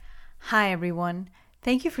Hi, everyone.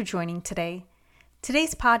 Thank you for joining today.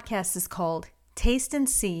 Today's podcast is called Taste and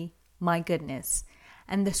See My Goodness,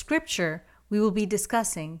 and the scripture we will be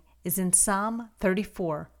discussing is in Psalm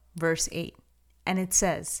 34, verse 8, and it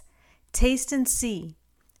says, "Taste and see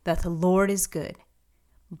that the Lord is good.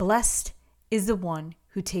 Blessed is the one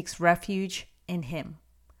who takes refuge in him."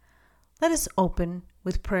 Let us open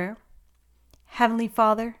with prayer. Heavenly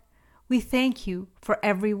Father, we thank you for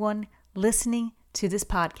everyone listening to this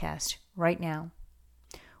podcast right now.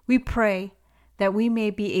 We pray that we may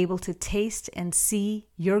be able to taste and see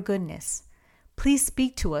your goodness. Please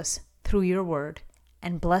speak to us through your word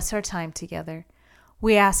and bless our time together.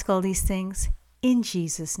 We ask all these things in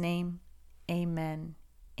Jesus' name. Amen.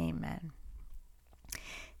 Amen.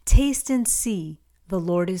 Taste and see the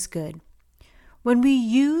Lord is good. When we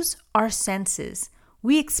use our senses,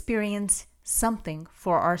 we experience something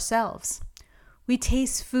for ourselves. We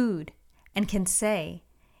taste food and can say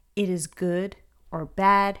it is good or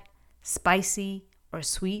bad, spicy or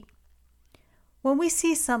sweet. When we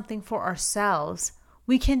see something for ourselves,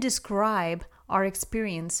 we can describe our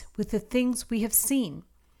experience with the things we have seen.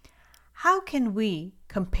 How can we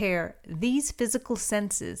compare these physical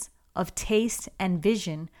senses of taste and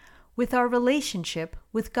vision with our relationship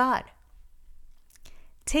with God?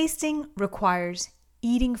 Tasting requires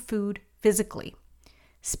eating food physically.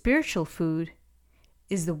 Spiritual food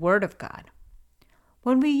is the Word of God.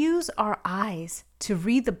 When we use our eyes to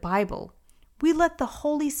read the Bible, we let the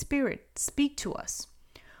Holy Spirit speak to us.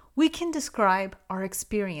 We can describe our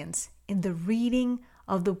experience in the reading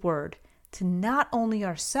of the Word to not only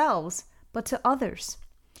ourselves, but to others.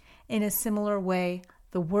 In a similar way,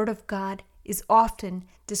 the Word of God is often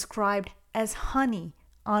described as honey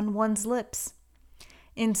on one's lips.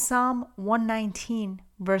 In Psalm 119,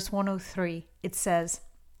 verse 103, it says,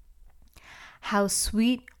 "How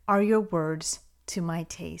sweet are your words to my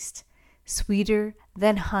taste, sweeter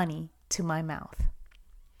than honey to my mouth."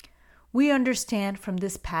 We understand from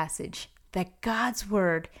this passage that God's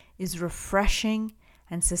word is refreshing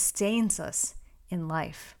and sustains us in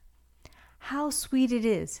life. How sweet it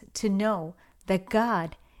is to know that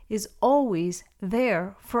God is always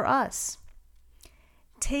there for us.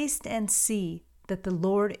 Taste and see that the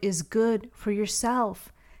Lord is good for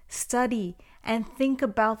yourself. Study and think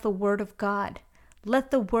about the Word of God.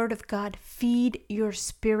 Let the Word of God feed your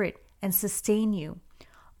spirit and sustain you.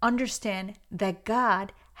 Understand that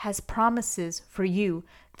God has promises for you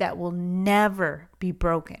that will never be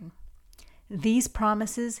broken. These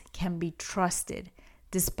promises can be trusted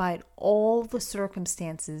despite all the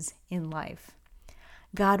circumstances in life.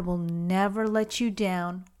 God will never let you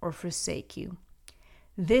down or forsake you.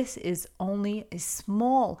 This is only a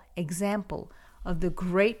small example of the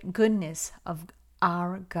great goodness of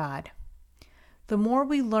our God. The more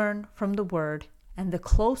we learn from the Word and the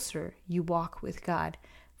closer you walk with God,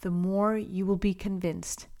 the more you will be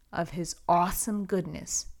convinced of His awesome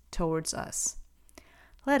goodness towards us.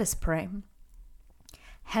 Let us pray.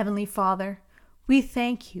 Heavenly Father, we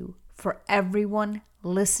thank you for everyone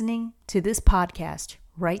listening to this podcast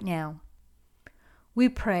right now. We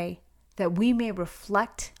pray that we may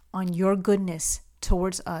reflect on your goodness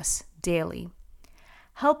towards us daily.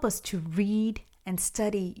 Help us to read and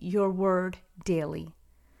study your word daily.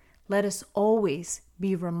 Let us always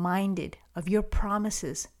be reminded of your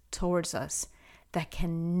promises towards us that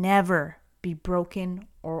can never be broken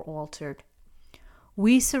or altered.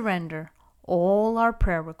 We surrender all our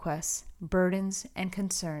prayer requests, burdens, and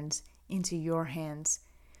concerns into your hands.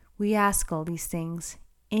 We ask all these things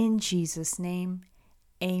in Jesus' name.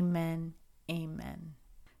 Amen. Amen.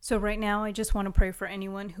 So right now, I just want to pray for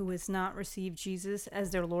anyone who has not received Jesus as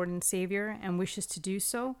their Lord and Savior and wishes to do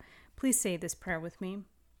so. Please say this prayer with me.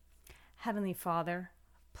 Heavenly Father,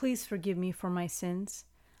 please forgive me for my sins.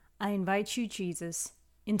 I invite you, Jesus,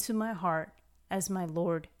 into my heart as my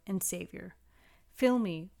Lord and Savior. Fill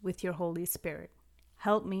me with your Holy Spirit.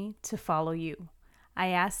 Help me to follow you. I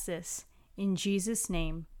ask this in Jesus'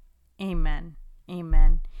 name. Amen.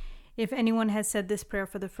 Amen. If anyone has said this prayer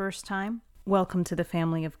for the first time, welcome to the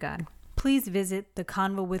family of God. Please visit the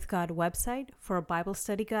Convo with God website for a Bible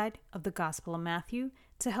study guide of the Gospel of Matthew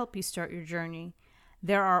to help you start your journey.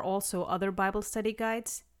 There are also other Bible study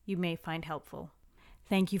guides you may find helpful.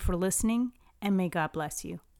 Thank you for listening, and may God bless you.